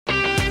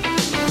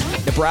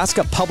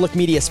Nebraska Public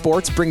Media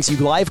Sports brings you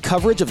live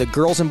coverage of the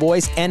girls and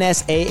boys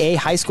NSAA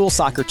High School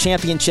Soccer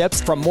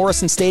Championships from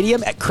Morrison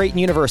Stadium at Creighton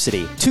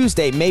University.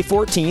 Tuesday, May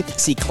 14th,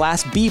 see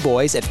Class B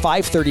boys at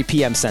 5:30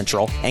 p.m.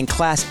 Central and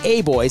Class A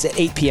boys at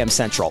 8 p.m.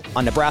 Central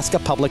on Nebraska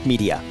Public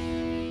Media.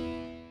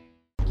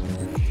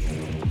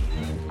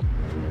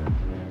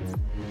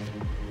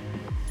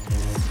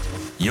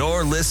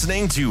 You're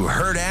listening to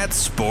Hurrdat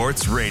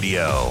Sports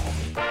Radio.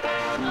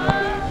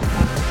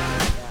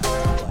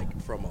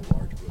 Like from a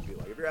large group,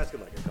 like if you're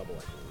asking like a couple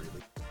like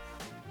really.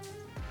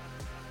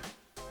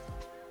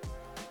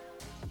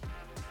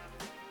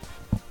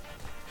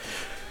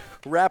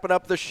 Wrapping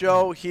up the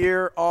show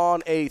here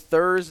on a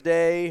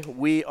Thursday,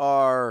 we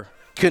are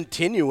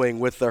continuing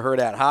with the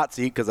Hurrdat hot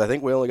seat because I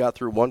think we only got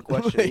through one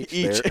question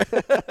each.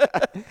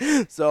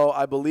 There. So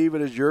I believe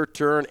it is your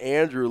turn,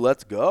 Andrew.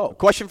 Let's go.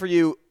 Question for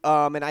you,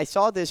 and I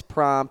saw this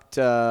prompt,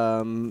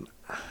 I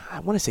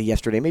want to say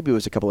yesterday, maybe it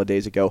was a couple of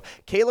days ago.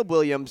 Caleb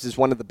Williams is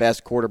one of the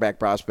best quarterback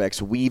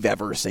prospects we've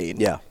ever seen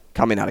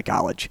coming out of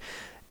college.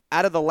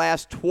 Out of the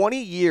last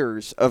 20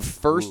 years of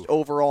first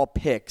overall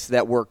picks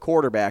that were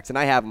quarterbacks, and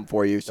I have them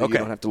for you so you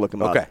don't have to look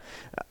them up.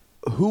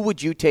 Who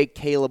would you take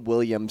Caleb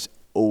Williams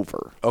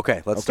over?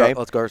 Okay, let's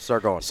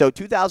start going. So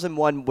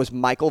 2001 was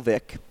Michael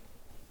Vick.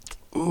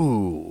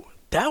 Ooh,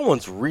 that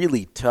one's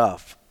really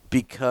tough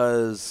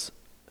because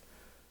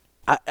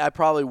I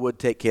probably would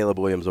take Caleb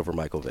Williams over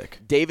Michael Vick.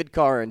 David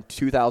Carr in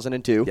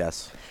 2002.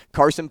 Yes.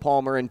 Carson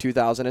Palmer in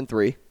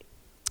 2003.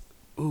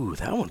 Ooh,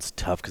 that one's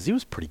tough because he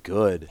was pretty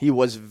good. He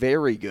was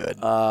very good.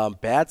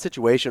 Bad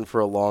situation for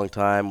a long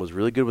time. Was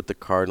really good with the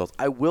Cardinals.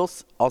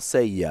 I'll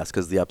say yes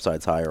because the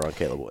upside's higher on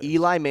Caleb Williams.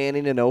 Eli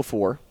Manning in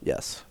 2004.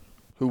 Yes.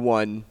 Who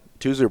won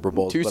 2 Super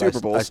Bowls.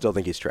 I still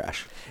think he's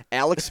trash.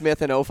 Alex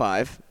Smith in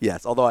 2005.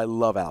 Yes, although I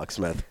love Alex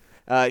Smith.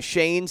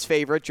 Shane's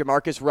favorite,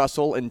 Jamarcus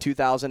Russell in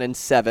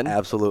 2007.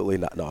 Absolutely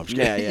not. No, I'm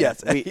just kidding.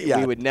 Yes.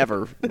 We would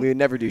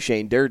never do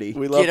Shane dirty.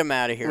 Get him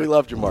out of here. We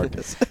love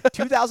Jamarcus.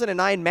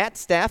 2009, Matt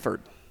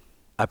Stafford.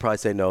 I'd probably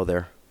say no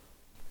there.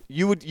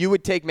 You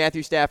would take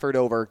Matthew Stafford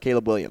over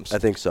Caleb Williams. I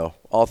think so.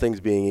 All things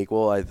being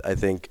equal, I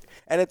think.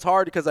 And it's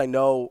hard because I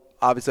know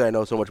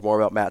so much more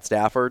about Matt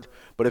Stafford.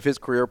 But if his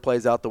career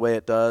plays out the way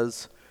it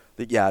does,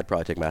 I'd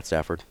probably take Matt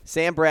Stafford.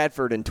 Sam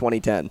Bradford in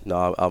 2010.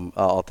 No,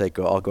 I'll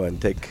go ahead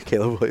and take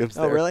Caleb Williams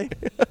there. Oh, really?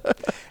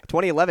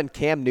 2011,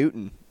 Cam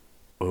Newton.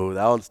 Oh,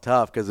 that one's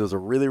tough because it was a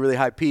really, really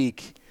high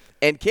peak.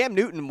 And Cam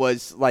Newton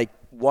was like,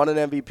 won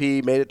an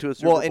MVP, made it to a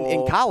Super Bowl. Well,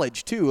 in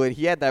college, too. And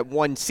he had that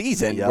one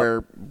season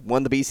where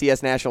won the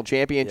BCS National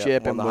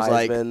Championship and was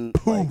Heisman, like,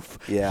 poof.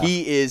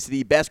 He is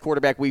the best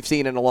quarterback we've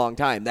seen in a long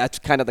time. That's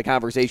kind of the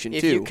conversation,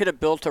 if too. If you could have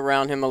built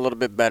around him a little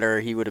bit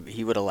better, he would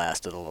have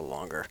lasted a little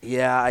longer.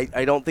 Yeah,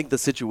 I don't think the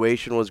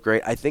situation was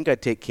great. I think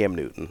I'd take Cam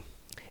Newton.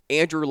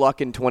 Andrew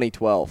Luck in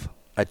 2012.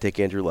 I'd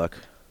take Andrew Luck.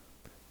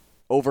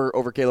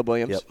 Over Caleb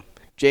Williams? Yep.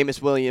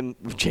 Jameis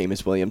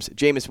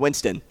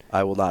Winston.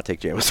 I will not take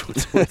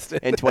Jameis Winston.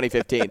 In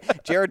 2015.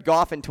 Jared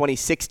Goff in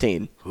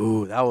 2016.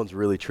 Ooh, that one's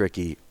really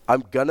tricky.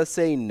 I'm going to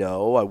say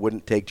no. I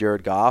wouldn't take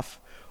Jared Goff,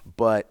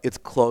 but it's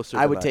closer.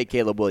 I would take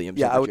Caleb Williams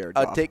over Jared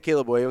Goff. I'd take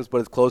Caleb Williams, but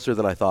it's closer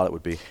than I thought it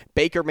would be.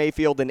 Baker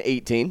Mayfield in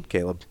 18.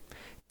 Caleb.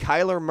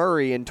 Kyler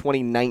Murray in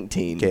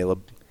 2019.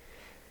 Caleb.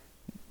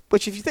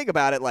 Which, if you think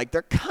about it, like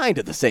they're kind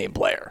of the same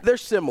player. They're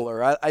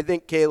similar. I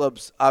think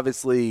Caleb's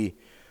obviously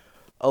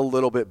a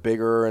little bit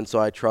bigger, and so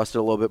I trust it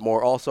a little bit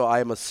more. Also, I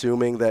am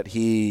assuming that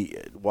he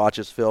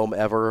watches film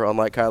ever,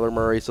 unlike Kyler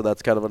Murray, so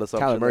that's kind of an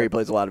assumption. Kyler Murray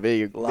plays a lot of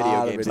video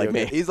games like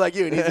me. He's like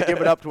you, and he's to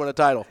give it up to win a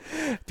title.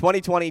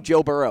 2020,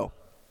 Joe Burrow.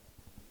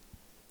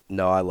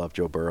 No, I love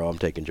Joe Burrow. I'm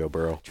taking Joe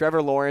Burrow.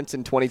 Trevor Lawrence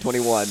in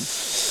 2021.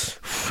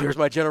 Here's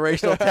my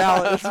generational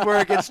talent. This is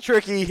where it gets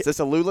tricky. Is this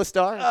a Lula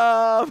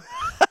star?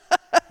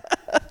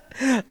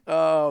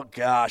 Oh,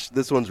 gosh.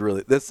 This one's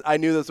really – I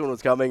knew this one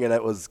was coming, and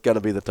it was going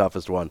to be the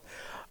toughest one.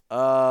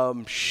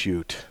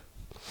 Shoot.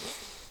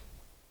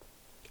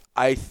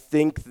 I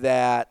think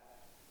that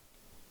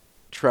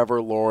Trevor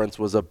Lawrence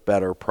was a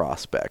better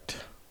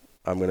prospect.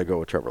 I'm going to go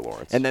with Trevor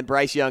Lawrence. And then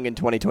Bryce Young in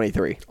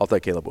 2023. I'll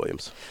take Caleb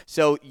Williams.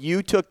 So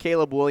you took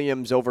Caleb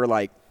Williams over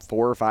like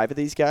 4 or 5 of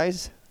these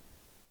guys?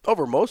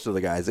 Over most of the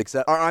guys,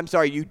 except – I'm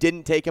sorry, you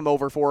didn't take him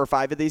over 4 or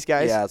 5 of these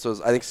guys? Yeah,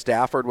 so I think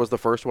Stafford was the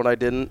first one I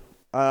didn't.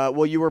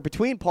 Well, you were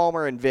between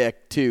Palmer and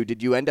Vick, too.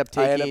 Did you end up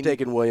taking – I ended up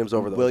taking Williams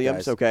over those Williams,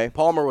 guys. okay.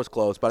 Palmer was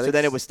close. But so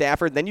then it was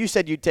Stafford. Then you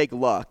said you'd take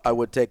Luck. I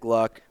would take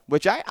Luck.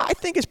 Which I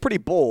think is pretty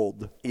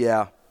bold.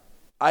 Yeah.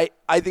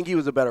 I think he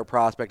was a better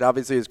prospect.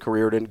 Obviously, his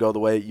career didn't go the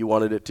way you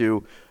wanted it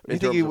to. You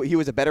think he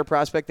was a better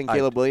prospect than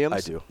Caleb Williams?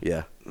 I do,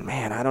 yeah.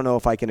 Man, I don't know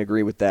if I can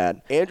agree with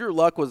that. Andrew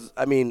Luck was,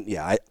 I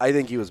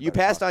think he was. You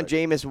passed on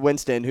Jameis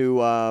Winston,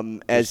 who,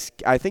 as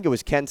I think it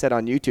was Ken said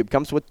on YouTube,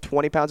 comes with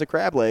 20 pounds of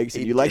crab legs,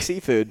 and you like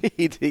seafood.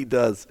 He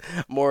does.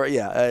 More,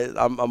 yeah,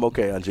 I'm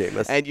okay on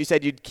Jameis. And you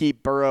said you'd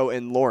keep Burrow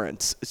and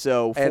Lawrence,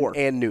 so 4.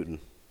 And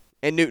Newton.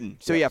 And Newton.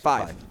 So, yeah,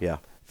 5. Yeah.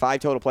 5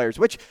 total players,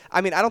 which,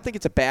 I don't think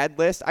it's a bad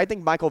list. I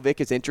think Michael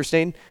Vick is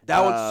interesting.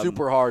 That one's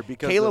super hard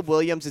because Caleb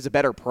Williams is a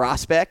better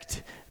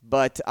prospect,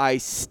 but I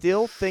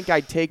still think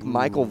I'd take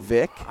Michael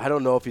Vick. I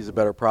don't know if he's a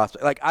better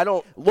prospect.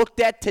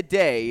 Looked at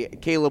today,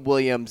 Caleb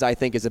Williams, I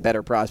think, is a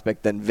better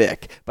prospect than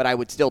Vick, but I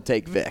would still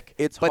take Vick.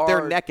 But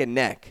they're neck and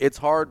neck. It's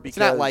hard because it's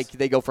not like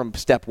they go from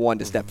step 1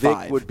 to step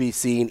 5. Vick would be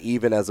seen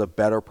even as a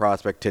better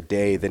prospect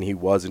today than he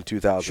was in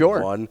 2001.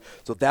 Sure.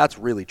 So that's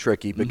really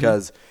tricky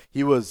because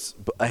he was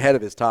ahead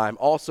of his time.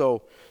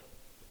 Also,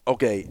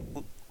 okay,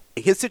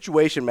 his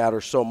situation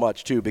matters so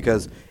much, too,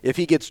 because if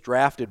he gets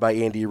drafted by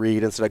Andy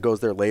Reid instead of goes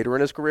there later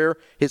in his career,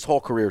 his whole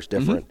career is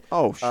different.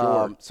 Oh,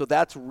 sure. So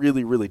that's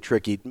really, really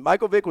tricky.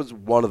 Michael Vick was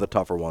one of the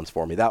tougher ones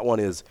for me. That one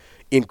is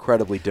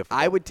incredibly difficult.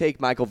 I would take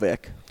Michael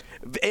Vick.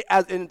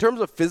 In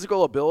terms of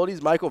physical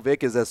abilities, Michael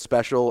Vick is as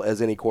special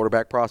as any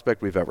quarterback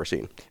prospect we've ever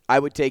seen. I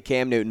would take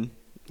Cam Newton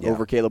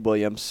over Caleb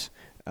Williams,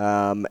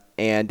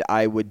 and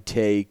I would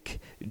take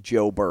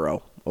Joe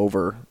Burrow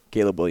over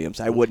Caleb Williams.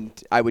 I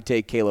would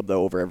take Caleb,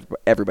 though, over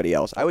everybody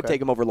else. I would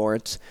take him over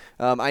Lawrence.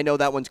 I know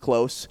that one's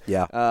close.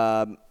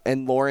 Yeah.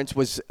 And Lawrence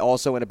was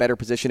also in a better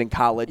position in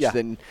college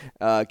than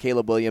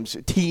Caleb Williams,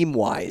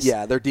 team-wise.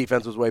 Yeah, their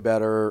defense was way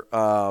better.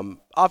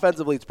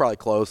 Offensively, it's probably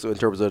close in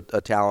terms of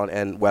talent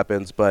and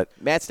weapons. But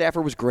Matt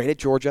Stafford was great at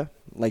Georgia.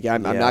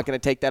 I'm not going to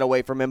take that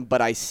away from him,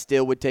 but I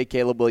still would take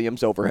Caleb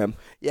Williams over him.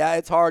 Yeah,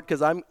 it's hard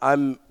because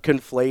I'm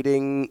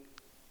conflating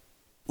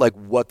like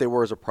what they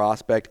were as a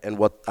prospect and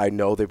what I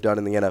know they've done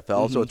in the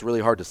NFL. So it's really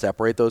hard to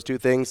separate those two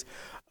things.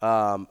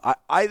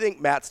 I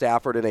think Matt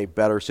Stafford in a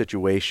better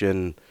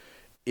situation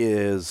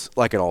is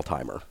like an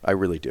all-timer. I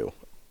really do.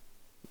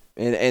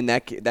 And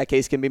that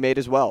case can be made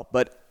as well.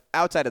 But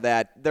outside of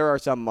that, there are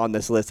some on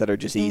this list that are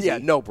just easy. Yeah,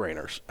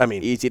 no-brainers. I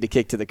mean, easy to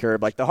kick to the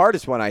curb. Like the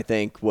hardest one, I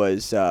think,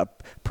 was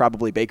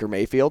probably Baker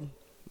Mayfield.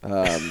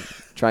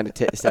 Trying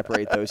to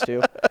separate those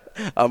two.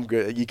 I'm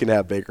good. You can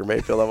have Baker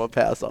Mayfield. I'm going to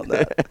pass on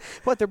that.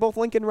 What? They're both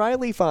Lincoln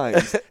Riley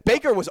fines.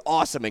 Baker was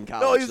awesome in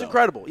college. No, he was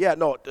incredible. Yeah,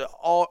 no,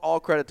 all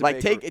credit to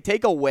Baker. Like,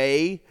 take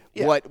away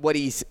what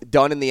he's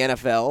done in the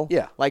NFL.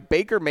 Yeah. Like,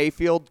 Baker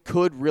Mayfield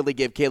could really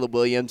give Caleb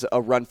Williams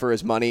a run for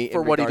his money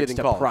for what he did in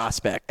college.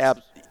 Prospect.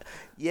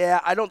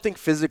 Yeah, I don't think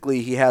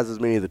physically he has as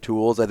many of the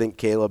tools. I think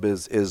Caleb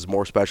is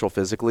more special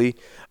physically.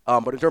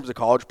 But in terms of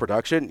college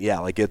production,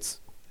 it's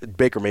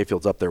Baker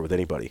Mayfield's up there with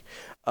anybody.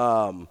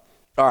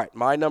 All right,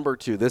 my number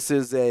 2. This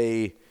is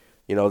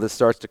this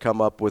starts to come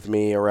up with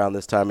me around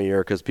this time of year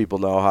because people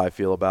know how I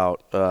feel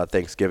about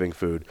Thanksgiving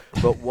food.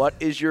 But what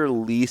is your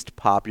least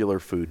popular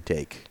food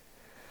take?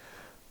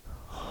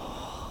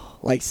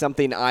 Like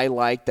something I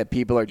like that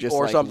people are just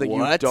or like, something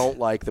what? You don't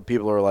like that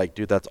people are like,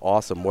 dude, that's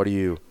awesome. What do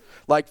you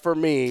like? For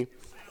me,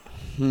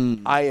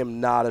 I am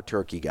not a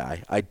turkey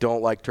guy. I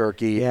don't like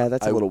turkey. Yeah,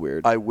 that's a little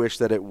weird. I wish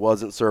that it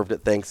wasn't served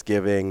at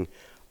Thanksgiving.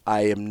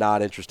 I am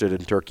not interested in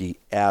turkey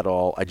at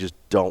all. I just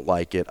don't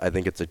like it. I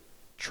think it's a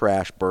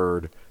trash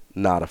bird.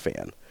 Not a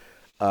fan.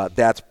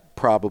 That's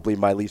probably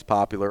my least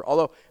popular,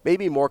 although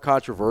maybe more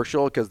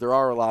controversial because there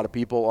are a lot of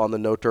people on the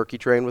no turkey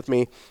train with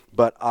me,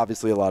 but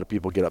obviously a lot of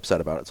people get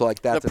upset about it. So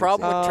that's the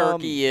problem with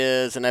turkey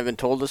is, and I've been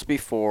told this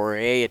before,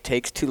 it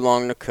takes too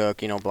long to cook,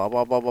 blah,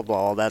 blah, blah, blah, blah,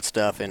 all that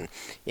stuff. And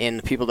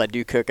the people that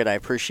do cook it, I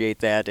appreciate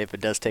that if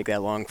it does take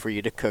that long for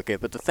you to cook it.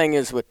 But the thing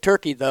is with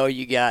turkey, though,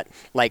 you got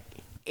like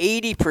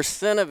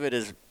 80% of it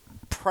is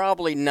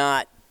probably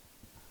not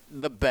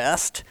the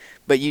best,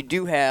 but you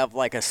do have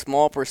like a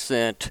small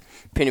percent,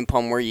 depending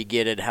upon where you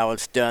get it, how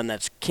it's done,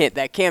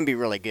 that can be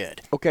really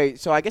good. Okay,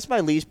 so I guess my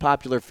least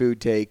popular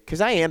food take,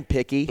 because I am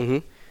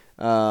picky.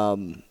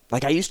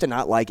 Like I used to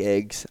not like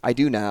eggs. I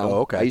do now. Oh,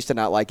 okay. I used to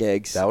not like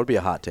eggs. That would be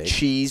a hot take.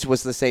 Cheese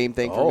was the same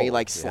thing for me,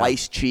 like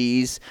sliced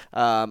cheese.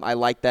 I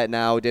like that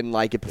now. Didn't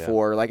like it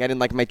before. Like I didn't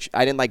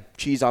like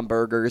cheese on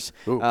burgers.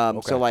 Ooh,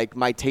 okay. So like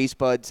my taste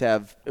buds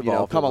have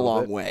come a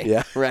long way.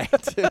 Yeah. Right.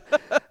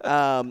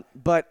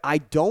 But I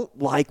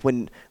don't like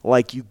when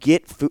you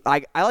get food.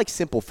 I like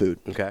simple food.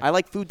 Okay. I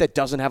like food that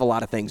doesn't have a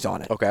lot of things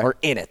on it. Okay. Or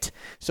in it.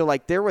 So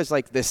like there was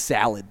like this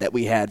salad that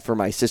we had for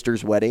my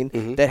sister's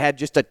wedding that had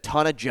just a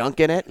ton of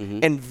junk in it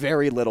and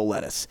very little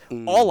lettuce.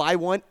 All I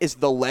want is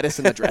the lettuce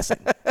and the dressing.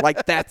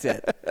 Like that's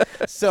it.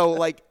 So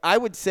like I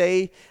would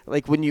say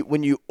like when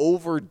you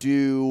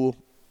overdo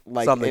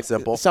like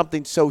simple,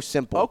 something so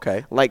simple.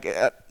 Okay. Like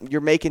you're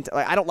making.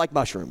 I don't like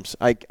mushrooms.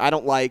 I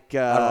don't like.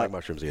 I don't like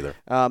mushrooms either.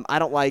 I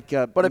don't like.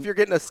 But if you're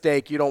getting a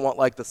steak, you don't want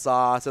like the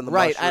sauce and the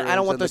right. mushrooms. I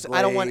don't want this.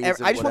 I don't want.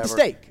 I just want the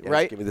steak.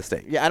 Right. Give me the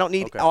steak. Yeah. I don't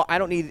need. Okay. I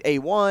don't need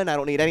A1. I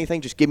don't need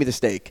anything. Just give me the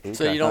steak.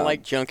 So you don't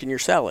like junk in your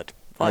salad?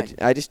 Fine.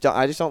 I just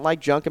don't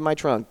like junk in my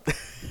trunk.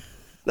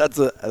 I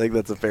think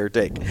that's a fair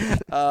take.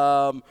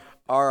 All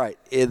right.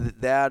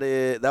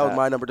 That was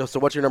my number 2. So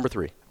what's your number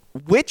 3?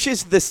 Which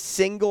is the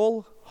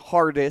single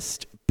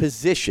hardest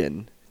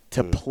position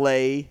to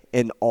play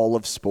in all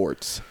of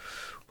sports?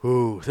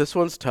 Ooh, this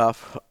one's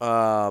tough.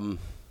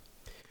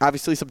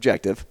 Obviously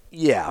subjective.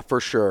 Yeah, for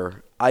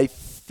sure. I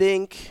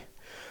think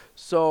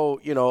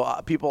so.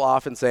 People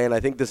often say, and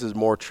I think this is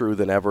more true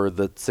than ever,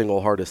 the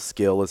single hardest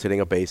skill is hitting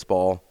a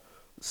baseball.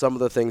 Some of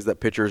the things that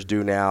pitchers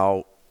do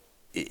now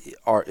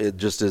it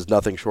just is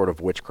nothing short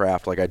of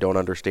witchcraft. Like I don't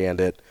understand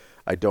it.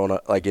 I don't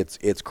like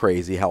it's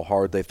crazy how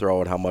hard they throw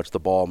and how much the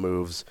ball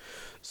moves.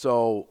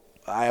 So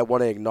I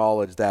want to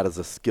acknowledge that as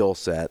a skill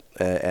set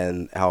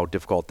and how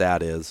difficult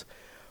that is.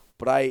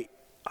 But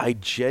I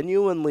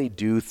genuinely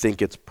do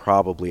think it's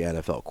probably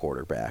NFL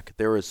quarterback.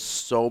 There is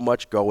so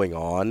much going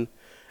on.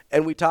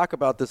 And we talk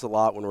about this a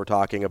lot when we're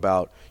talking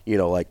about,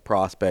 like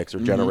prospects or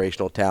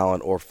generational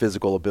talent or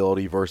physical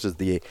ability versus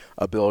the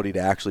ability to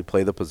actually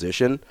play the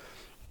position.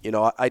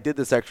 I did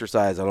this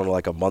exercise, I don't know,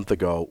 like a month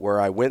ago,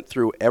 where I went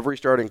through every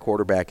starting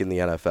quarterback in the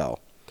NFL,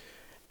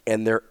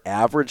 and their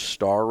average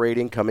star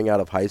rating coming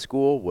out of high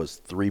school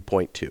was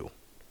 3.2.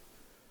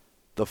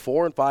 The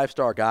 4- and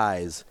 5-star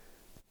guys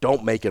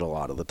don't make it a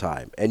lot of the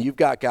time. And you've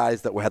got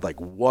guys that had like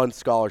one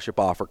scholarship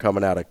offer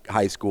coming out of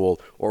high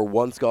school or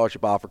one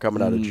scholarship offer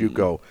coming out of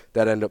JUCO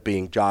that end up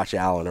being Josh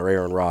Allen or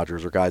Aaron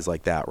Rodgers or guys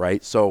like that,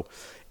 right? So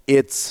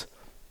it's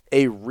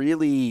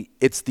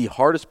the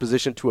hardest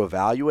position to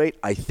evaluate,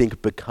 I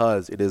think,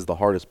 because it is the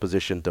hardest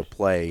position to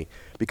play,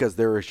 because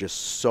there is just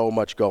so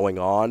much going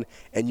on,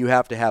 and you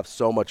have to have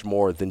so much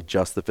more than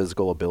just the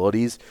physical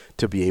abilities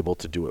to be able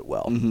to do it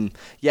well. Mm-hmm.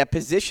 Yeah,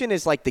 position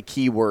is like the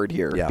key word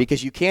here,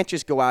 because you can't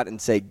just go out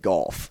and say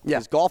golf.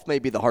 Because golf may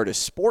be the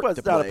hardest sport to play. But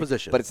it's not a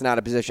position. But it's not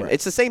a position. Right.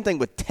 It's the same thing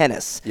with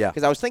tennis. Yeah.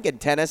 Because I was thinking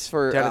tennis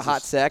for a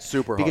hot sec.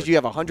 Super because hard. you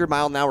have a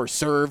 100-mile-an-hour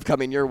serve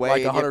coming your way.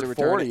 Like and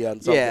 140 you have on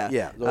to return something.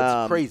 it.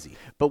 Yeah, it's crazy.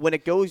 But when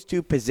it goes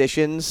to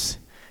positions,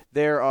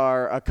 there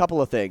are a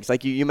couple of things.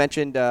 Like you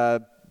mentioned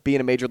being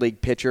a major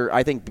league pitcher.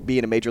 I think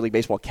being a major league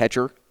baseball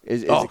catcher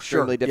is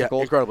extremely difficult.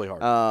 Yeah, incredibly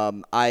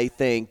hard. I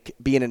think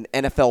being an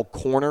NFL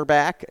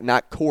cornerback,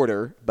 not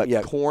quarter, but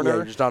corner. Yeah,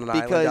 you're just on an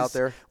island out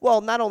there.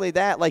 Well, not only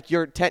that, like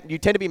you tend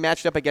to be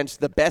matched up against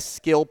the best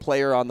skill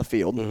player on the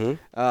field.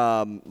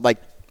 Mm-hmm.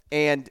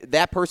 And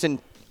that person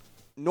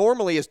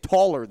normally is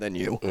taller than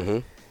you. Mm-hmm.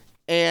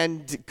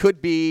 And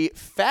could be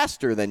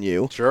faster than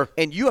you. Sure.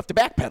 And you have to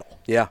backpedal.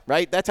 Yeah.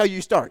 Right? That's how you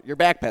start. You're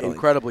backpedaling.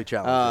 Incredibly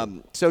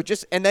challenging.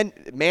 And then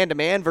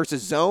man-to-man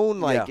versus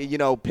zone,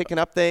 picking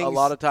up things. A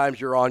lot of times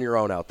you're on your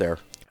own out there.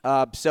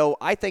 So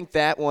I think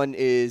that one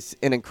is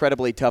an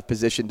incredibly tough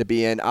position to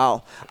be in.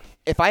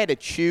 If I had to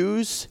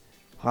choose,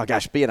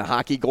 being a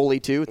hockey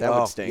goalie too, that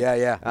would stink.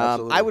 Yeah,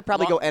 absolutely. I would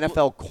probably go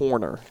NFL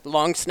corner.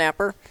 Long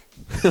snapper.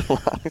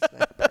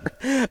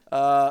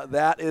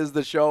 That is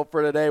the show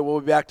for today. We'll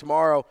be back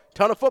tomorrow.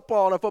 Ton of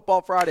football on a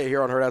Football Friday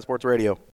here on Herd Out Sports Radio.